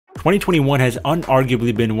2021 has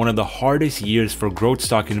unarguably been one of the hardest years for growth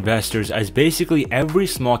stock investors, as basically every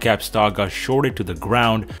small cap stock got shorted to the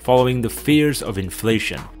ground following the fears of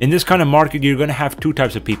inflation. In this kind of market, you're going to have two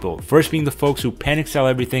types of people. First being the folks who panic sell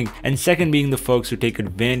everything, and second being the folks who take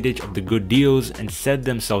advantage of the good deals and set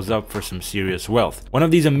themselves up for some serious wealth. One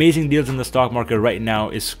of these amazing deals in the stock market right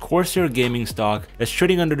now is Corsair Gaming stock that's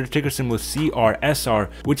trading under the ticker symbol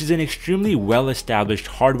CRSR, which is an extremely well-established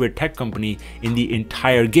hardware tech company in the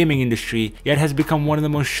entire gaming industry, yet has become one of the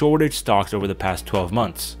most shorted stocks over the past 12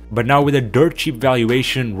 months. But now with a dirt cheap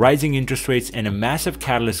valuation, rising interest rates, and a massive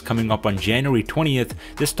catalyst coming up on January 20th,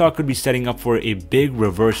 this stock could be setting up for a big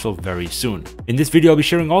reversal very soon. In this video, I'll be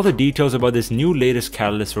sharing all the details about this new latest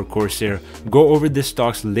catalyst for Corsair, go over this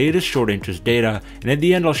stock's latest short interest data, and at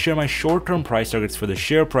the end I'll share my short-term price targets for the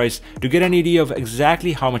share price to get an idea of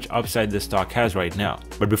exactly how much upside this stock has right now.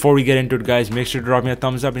 But before we get into it, guys, make sure to drop me a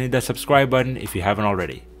thumbs up and hit that subscribe button if you haven't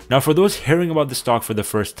already. Now, for those hearing about the stock for the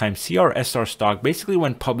first time, CRSR stock basically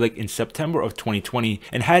went public in September of 2020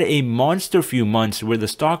 and had a monster few months where the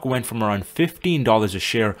stock went from around $15 a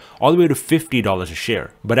share all the way to $50 a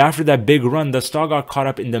share. But after that big run, the stock got caught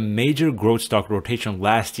up in the major growth stock rotation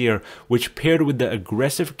last year, which paired with the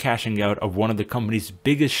aggressive cashing out of one of the company's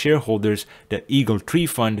biggest shareholders, the Eagle Tree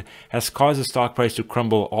Fund, has caused the stock price to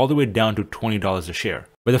crumble all the way down to $20 a share.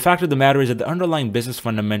 But the fact of the matter is that the underlying business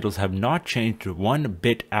fundamentals have not changed one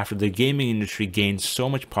bit after the gaming industry gained so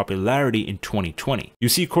much popularity in 2020. You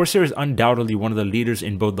see, Corsair is undoubtedly one of the leaders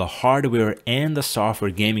in both the hardware and the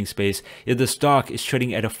software gaming space, yet the stock is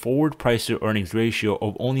trading at a forward price to earnings ratio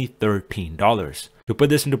of only $13. To put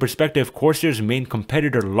this into perspective, Corsair's main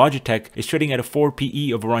competitor Logitech is trading at a forward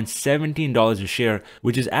PE of around $17 a share,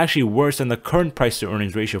 which is actually worse than the current price to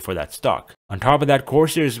earnings ratio for that stock. On top of that,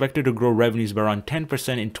 Corsair is expected to grow revenues by around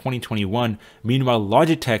 10% in 2021, meanwhile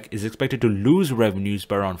Logitech is expected to lose revenues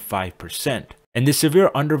by around 5%. And the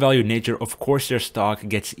severe undervalued nature of Corsair stock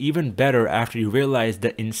gets even better after you realize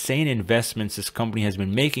the insane investments this company has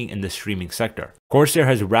been making in the streaming sector. Corsair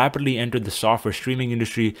has rapidly entered the software streaming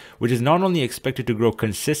industry, which is not only expected to grow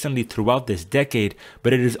consistently throughout this decade,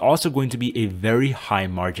 but it is also going to be a very high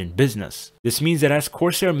margin business. This means that as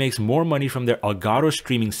Corsair makes more money from their Elgato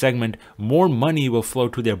streaming segment, more money will flow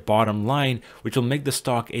to their bottom line, which will make the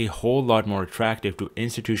stock a whole lot more attractive to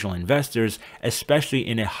institutional investors, especially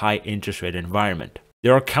in a high interest rate environment.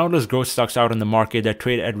 There are countless growth stocks out in the market that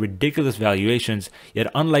trade at ridiculous valuations, yet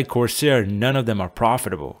unlike Corsair, none of them are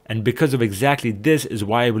profitable. And because of exactly this is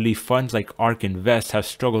why I believe funds like ARK Invest have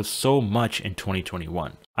struggled so much in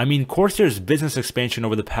 2021. I mean, Corsair's business expansion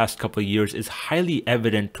over the past couple of years is highly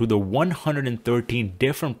evident through the 113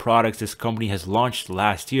 different products this company has launched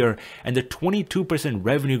last year and the 22%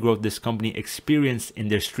 revenue growth this company experienced in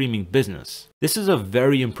their streaming business. This is a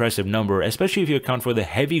very impressive number, especially if you account for the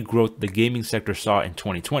heavy growth the gaming sector saw in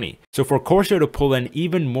 2020. So for Corsair to pull in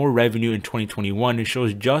even more revenue in 2021, it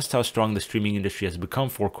shows just how strong the streaming industry has become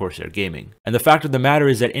for Corsair Gaming. And the fact of the matter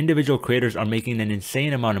is that individual creators are making an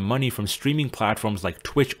insane amount of money from streaming platforms like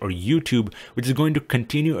Twitch or YouTube, which is going to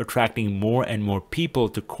continue attracting more and more people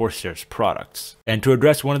to Corsair's products. And to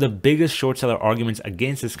address one of the biggest short seller arguments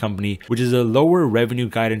against this company, which is the lower revenue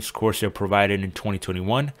guidance Corsair provided in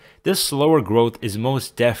 2021, this slower growth is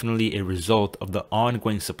most definitely a result of the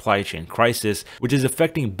ongoing supply chain crisis, which is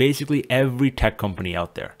affecting basically every tech company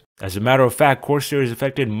out there. As a matter of fact, Corsair is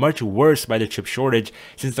affected much worse by the chip shortage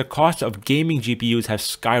since the cost of gaming GPUs have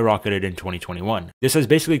skyrocketed in 2021. This has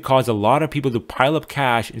basically caused a lot of people to pile up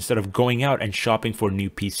cash instead of going out and shopping for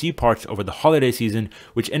new PC parts over the holiday season,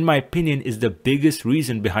 which in my opinion is the biggest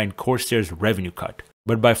reason behind Corsair's revenue cut.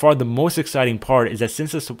 But by far the most exciting part is that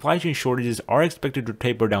since the supply chain shortages are expected to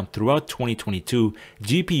taper down throughout 2022,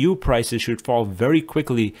 GPU prices should fall very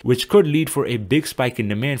quickly, which could lead for a big spike in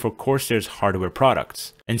demand for Corsair's hardware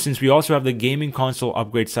products. And since we also have the gaming console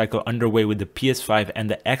upgrade cycle underway with the PS5 and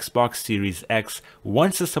the Xbox Series X,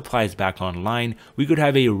 once the supply is back online, we could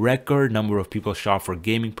have a record number of people shop for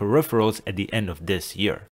gaming peripherals at the end of this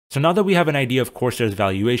year. So now that we have an idea of Corsair's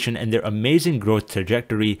valuation and their amazing growth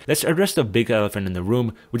trajectory, let's address the big elephant in the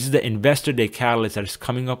room, which is the Investor Day catalyst that is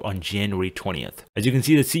coming up on January 20th. As you can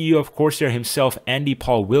see, the CEO of Corsair himself, Andy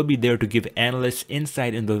Paul, will be there to give analysts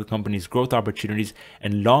insight into the company's growth opportunities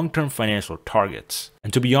and long-term financial targets.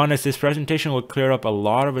 And to be honest, this presentation will clear up a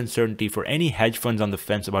lot of uncertainty for any hedge funds on the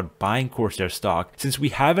fence about buying Corsair stock, since we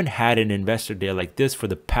haven't had an Investor Day like this for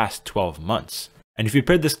the past 12 months. And if you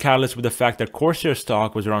pair this catalyst with the fact that Corsair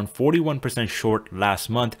stock was around 41% short last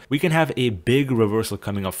month, we can have a big reversal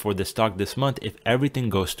coming up for the stock this month if everything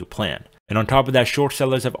goes to plan. And on top of that, short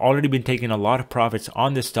sellers have already been taking a lot of profits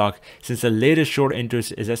on this stock since the latest short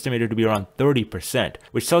interest is estimated to be around 30%,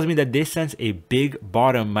 which tells me that they sense a big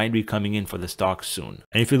bottom might be coming in for the stock soon.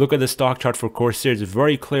 And if you look at the stock chart for Corsair, it's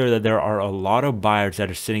very clear that there are a lot of buyers that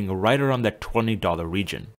are sitting right around that $20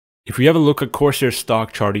 region. If we have a look at Corsair's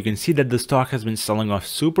stock chart, you can see that the stock has been selling off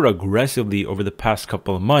super aggressively over the past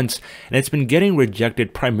couple of months, and it's been getting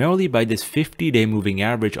rejected primarily by this 50-day moving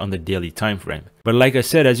average on the daily time frame. But like I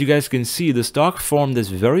said, as you guys can see, the stock formed this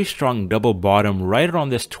very strong double bottom right around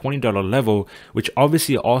this $20 level, which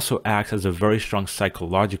obviously also acts as a very strong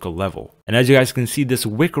psychological level. And as you guys can see, this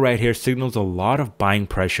wick right here signals a lot of buying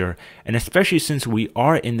pressure, and especially since we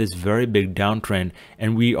are in this very big downtrend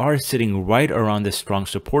and we are sitting right around this strong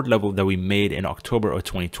support level that we made in October of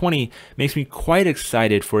 2020, makes me quite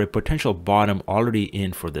excited for a potential bottom already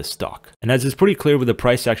in for this stock. And as is pretty clear with the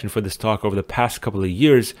price action for this stock over the past couple of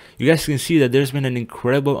years, you guys can see that there's been an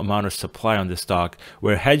incredible amount of supply on this stock,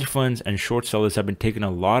 where hedge funds and short sellers have been taking a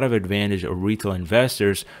lot of advantage of retail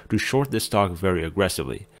investors to short this stock very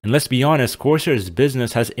aggressively. And let's be honest, Corsair's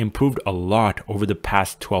business has improved a lot over the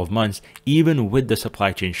past 12 months, even with the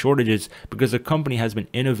supply chain shortages, because the company has been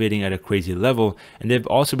innovating at a crazy level, and they've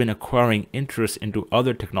also been acquiring interest into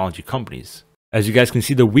other technology companies. As you guys can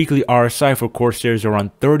see, the weekly RSI for Corsair is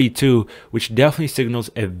around 32, which definitely signals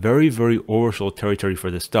a very oversold territory for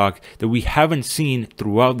the stock that we haven't seen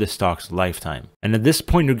throughout the stock's lifetime. And at this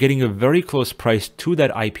point, you're getting a very close price to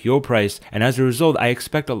that IPO price, and as a result, I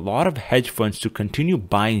expect a lot of hedge funds to continue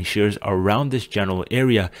buying shares around this general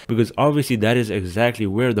area, because obviously that is exactly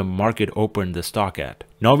where the market opened the stock at.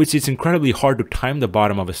 Now obviously it's incredibly hard to time the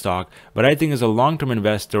bottom of a stock, but I think as a long-term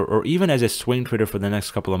investor or even as a swing trader for the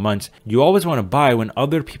next couple of months, you always want to buy when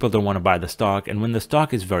other people don't want to buy the stock and when the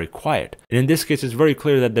stock is very quiet. And in this case, it's very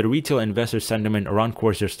clear that the retail investor sentiment around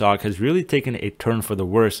Corsair stock has really taken a turn for the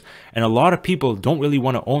worse, and a lot of people don't really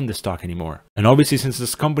want to own the stock anymore. And obviously since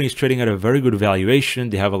this company is trading at a very good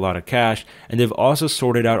valuation, they have a lot of cash, and they've also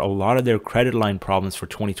sorted out a lot of their credit line problems for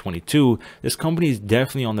 2022, this company is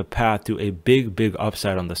definitely on the path to a big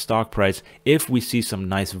upside on the stock price if we see some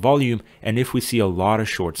nice volume and if we see a lot of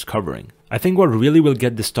shorts covering. I think what really will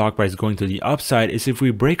get the stock price going to the upside is if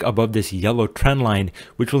we break above this yellow trend line,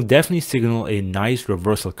 which will definitely signal a nice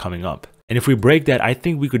reversal coming up. And if we break that, I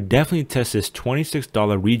think we could definitely test this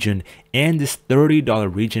 $26 region and this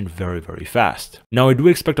 $30 region very fast. Now I do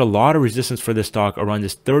expect a lot of resistance for this stock around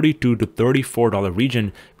this $32 to $34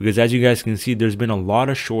 region, because as you guys can see, there's been a lot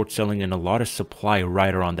of short selling and a lot of supply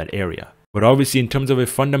right around that area. But obviously in terms of a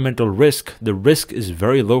fundamental risk, the risk is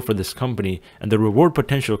very low for this company, and the reward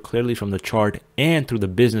potential clearly from the chart and through the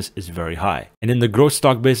business is very high. And in the growth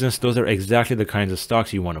stock business, those are exactly the kinds of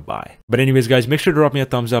stocks you want to buy. But anyways guys, make sure to drop me a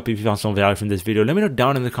thumbs up if you found some value from this video. Let me know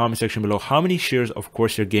down in the comment section below how many shares of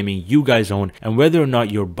Corsair Gaming you guys own and whether or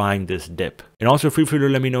not you're buying this dip. And also feel free to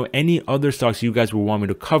let me know any other stocks you guys will want me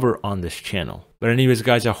to cover on this channel. But anyways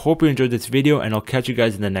guys, I hope you enjoyed this video, and I'll catch you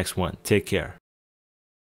guys in the next one. Take care.